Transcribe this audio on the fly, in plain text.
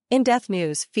In-depth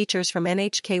news features from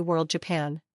NHK World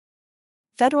Japan.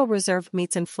 Federal Reserve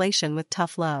meets inflation with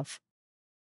tough love.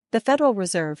 The Federal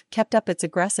Reserve kept up its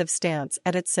aggressive stance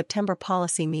at its September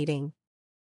policy meeting.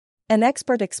 An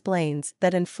expert explains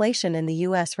that inflation in the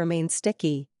U.S. remains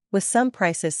sticky, with some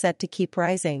prices set to keep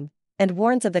rising, and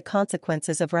warns of the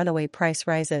consequences of runaway price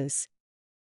rises.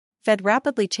 Fed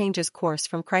rapidly changes course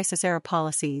from crisis-era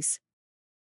policies.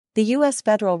 The U.S.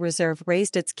 Federal Reserve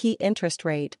raised its key interest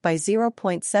rate by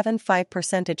 0.75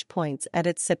 percentage points at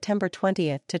its September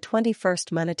 20 to 21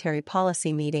 monetary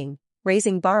policy meeting,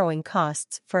 raising borrowing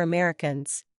costs for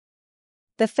Americans.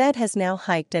 The Fed has now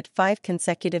hiked at 5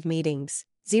 consecutive meetings,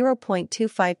 0.25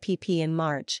 pp in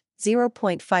March,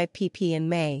 0.5 pp in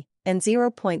May, and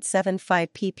 0.75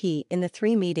 pp in the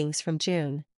 3 meetings from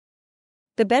June.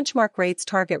 The benchmark rate's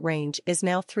target range is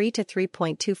now 3 to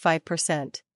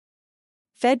 3.25%.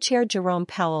 Fed Chair Jerome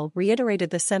Powell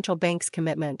reiterated the central bank's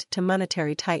commitment to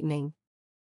monetary tightening.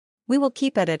 "We will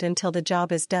keep at it until the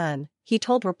job is done," he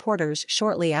told reporters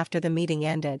shortly after the meeting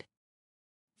ended.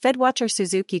 Fed watcher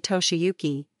Suzuki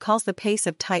Toshiyuki calls the pace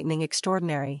of tightening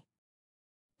extraordinary.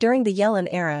 During the Yellen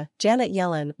era, Janet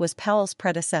Yellen was Powell's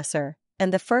predecessor,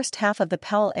 and the first half of the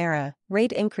Powell era,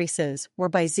 rate increases were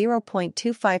by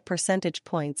 0.25 percentage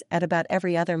points at about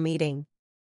every other meeting.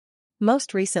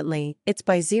 Most recently, it's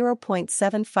by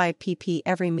 0.75 pp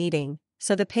every meeting,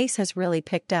 so the pace has really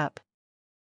picked up.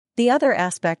 The other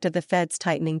aspect of the Fed's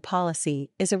tightening policy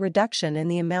is a reduction in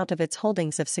the amount of its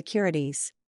holdings of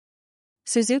securities.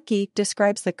 Suzuki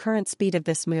describes the current speed of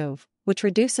this move, which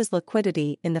reduces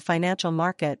liquidity in the financial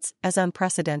markets, as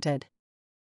unprecedented.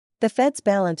 The Fed's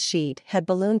balance sheet had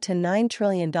ballooned to $9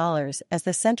 trillion as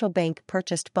the central bank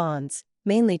purchased bonds,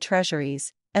 mainly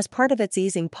treasuries, as part of its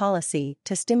easing policy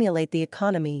to stimulate the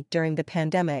economy during the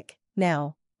pandemic.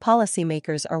 Now,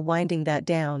 policymakers are winding that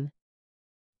down.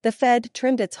 The Fed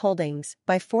trimmed its holdings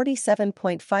by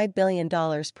 $47.5 billion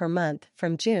per month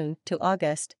from June to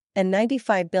August, and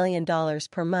 $95 billion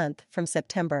per month from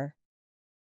September.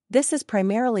 This is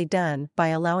primarily done by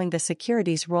allowing the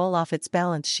securities roll off its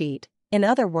balance sheet, in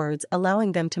other words,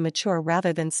 allowing them to mature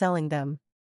rather than selling them.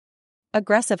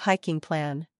 Aggressive hiking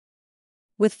plan.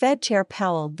 With Fed Chair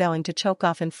Powell vowing to choke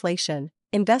off inflation,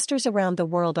 investors around the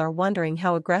world are wondering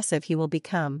how aggressive he will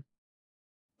become.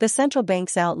 The central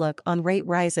bank's outlook on rate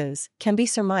rises can be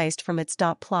surmised from its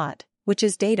dot plot, which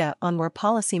is data on where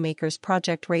policymakers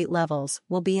project rate levels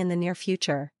will be in the near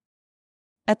future.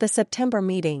 At the September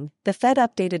meeting, the Fed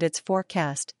updated its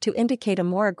forecast to indicate a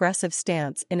more aggressive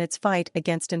stance in its fight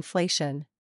against inflation.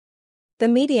 The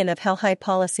median of how high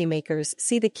policymakers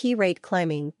see the key rate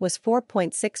climbing was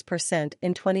 4.6%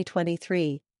 in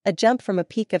 2023, a jump from a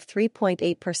peak of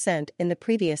 3.8% in the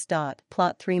previous dot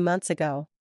plot 3 months ago.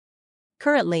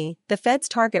 Currently, the Fed's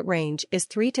target range is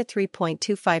 3 to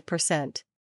 3.25%.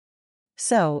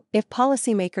 So, if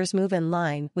policymakers move in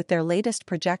line with their latest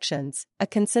projections, a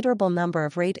considerable number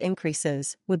of rate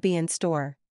increases would be in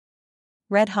store.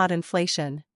 Red-hot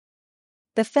inflation.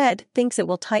 The Fed thinks it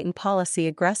will tighten policy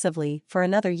aggressively for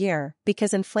another year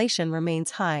because inflation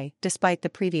remains high despite the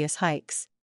previous hikes.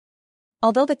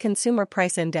 Although the Consumer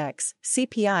Price Index,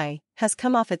 CPI, has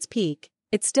come off its peak,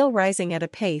 it's still rising at a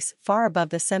pace far above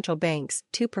the central bank's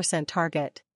 2%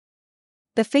 target.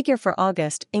 The figure for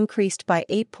August increased by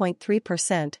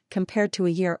 8.3% compared to a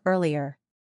year earlier.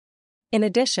 In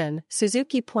addition,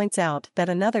 Suzuki points out that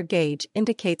another gauge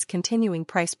indicates continuing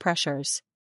price pressures.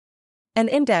 An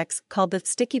index called the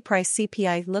Sticky Price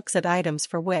CPI looks at items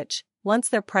for which, once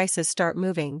their prices start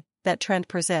moving, that trend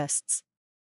persists.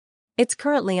 It's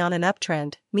currently on an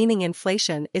uptrend, meaning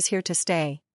inflation is here to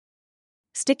stay.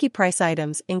 Sticky price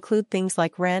items include things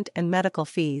like rent and medical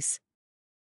fees.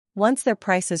 Once their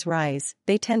prices rise,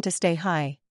 they tend to stay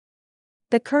high.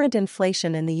 The current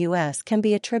inflation in the U.S. can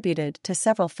be attributed to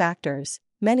several factors,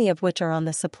 many of which are on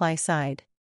the supply side.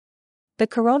 The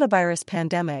coronavirus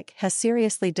pandemic has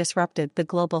seriously disrupted the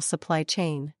global supply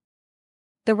chain.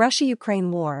 The Russia-Ukraine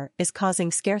war is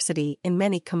causing scarcity in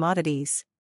many commodities.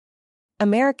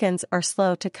 Americans are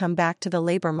slow to come back to the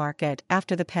labor market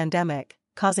after the pandemic,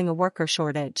 causing a worker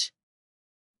shortage.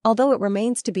 Although it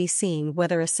remains to be seen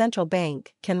whether a central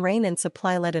bank can rein in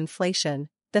supply-led inflation,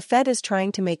 the Fed is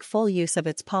trying to make full use of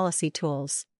its policy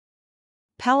tools.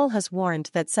 Powell has warned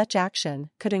that such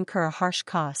action could incur a harsh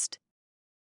cost.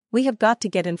 "We have got to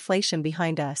get inflation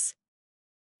behind us.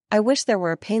 I wish there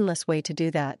were a painless way to do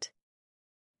that.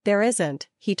 There isn't,"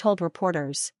 he told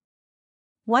reporters.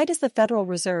 Why does the Federal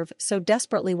Reserve so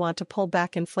desperately want to pull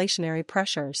back inflationary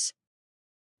pressures?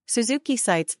 Suzuki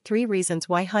cites 3 reasons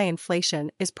why high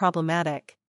inflation is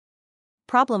problematic.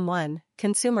 Problem 1: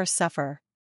 consumers suffer.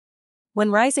 When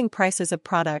rising prices of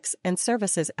products and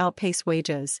services outpace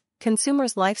wages,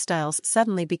 consumers' lifestyles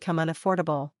suddenly become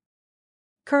unaffordable.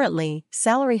 Currently,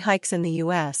 salary hikes in the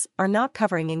U.S. are not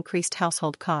covering increased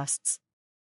household costs.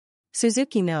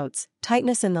 Suzuki notes,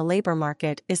 tightness in the labor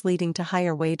market is leading to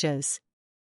higher wages.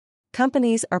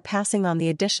 Companies are passing on the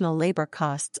additional labor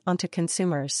costs onto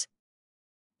consumers.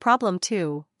 Problem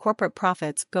 2, corporate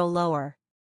profits go lower.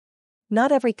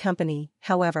 Not every company,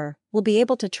 however, will be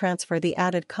able to transfer the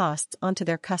added costs onto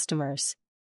their customers.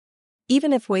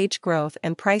 Even if wage growth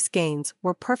and price gains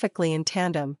were perfectly in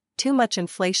tandem, too much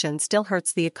inflation still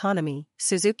hurts the economy,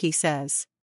 Suzuki says.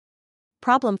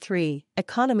 Problem 3,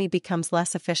 economy becomes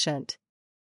less efficient.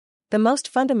 The most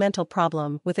fundamental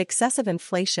problem with excessive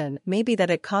inflation may be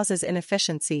that it causes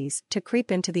inefficiencies to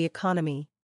creep into the economy.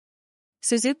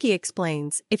 Suzuki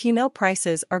explains, if you know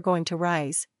prices are going to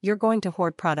rise, you're going to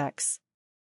hoard products.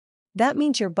 That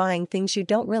means you're buying things you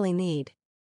don't really need.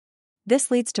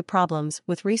 This leads to problems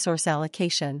with resource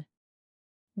allocation.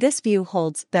 This view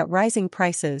holds that rising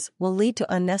prices will lead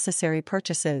to unnecessary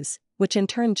purchases, which in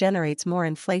turn generates more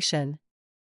inflation.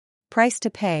 Price to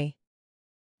pay.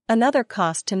 Another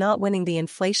cost to not winning the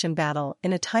inflation battle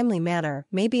in a timely manner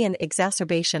may be an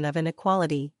exacerbation of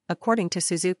inequality, according to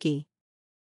Suzuki.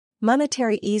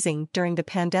 Monetary easing during the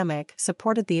pandemic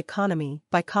supported the economy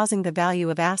by causing the value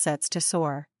of assets to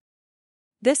soar.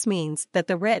 This means that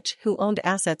the rich who owned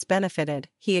assets benefited,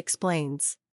 he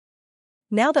explains.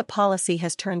 Now that policy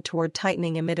has turned toward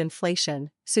tightening amid inflation,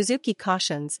 Suzuki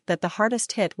cautions that the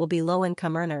hardest hit will be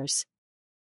low-income earners.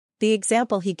 The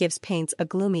example he gives paints a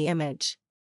gloomy image.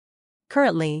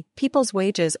 Currently, people's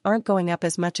wages aren't going up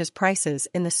as much as prices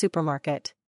in the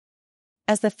supermarket.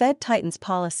 As the Fed tightens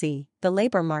policy, the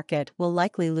labor market will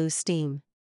likely lose steam.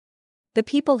 The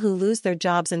people who lose their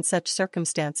jobs in such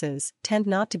circumstances tend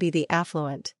not to be the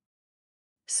affluent.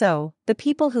 So, the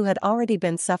people who had already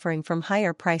been suffering from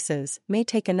higher prices may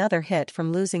take another hit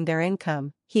from losing their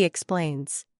income, he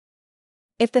explains.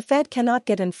 If the Fed cannot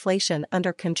get inflation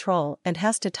under control and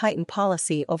has to tighten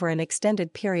policy over an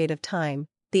extended period of time,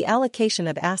 the allocation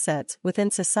of assets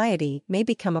within society may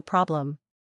become a problem.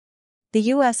 The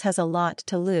U.S. has a lot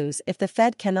to lose if the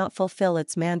Fed cannot fulfill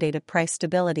its mandate of price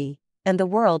stability, and the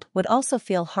world would also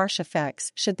feel harsh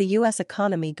effects should the U.S.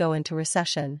 economy go into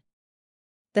recession.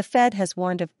 The Fed has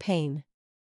warned of pain.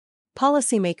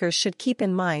 Policymakers should keep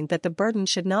in mind that the burden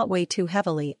should not weigh too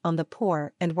heavily on the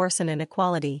poor and worsen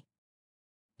inequality.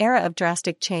 Era of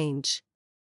drastic change.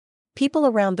 People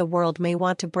around the world may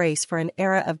want to brace for an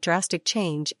era of drastic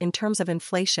change in terms of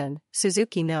inflation,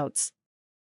 Suzuki notes.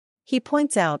 He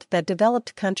points out that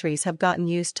developed countries have gotten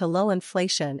used to low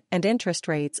inflation and interest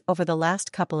rates over the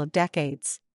last couple of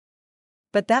decades.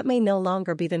 But that may no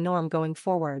longer be the norm going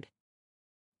forward.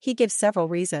 He gives several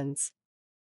reasons.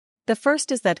 The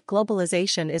first is that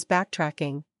globalization is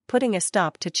backtracking, putting a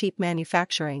stop to cheap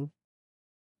manufacturing.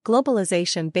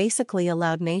 Globalization basically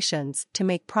allowed nations to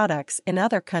make products in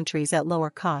other countries at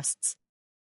lower costs.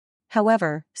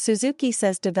 However, Suzuki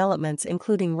says developments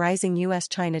including rising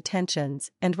U.S.-China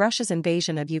tensions and Russia's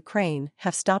invasion of Ukraine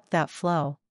have stopped that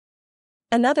flow.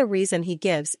 Another reason he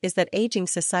gives is that aging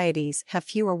societies have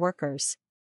fewer workers.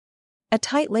 A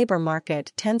tight labor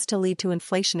market tends to lead to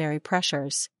inflationary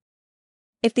pressures.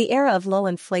 If the era of low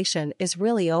inflation is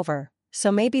really over,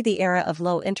 so maybe the era of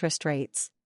low interest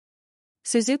rates.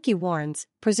 Suzuki warns,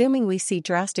 presuming we see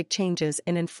drastic changes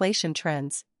in inflation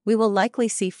trends, we will likely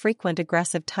see frequent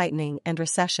aggressive tightening and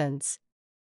recessions.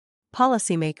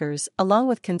 Policymakers, along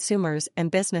with consumers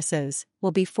and businesses,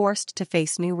 will be forced to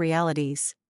face new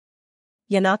realities.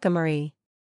 Yanaka Marie,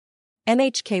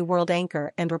 NHK World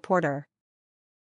anchor and reporter.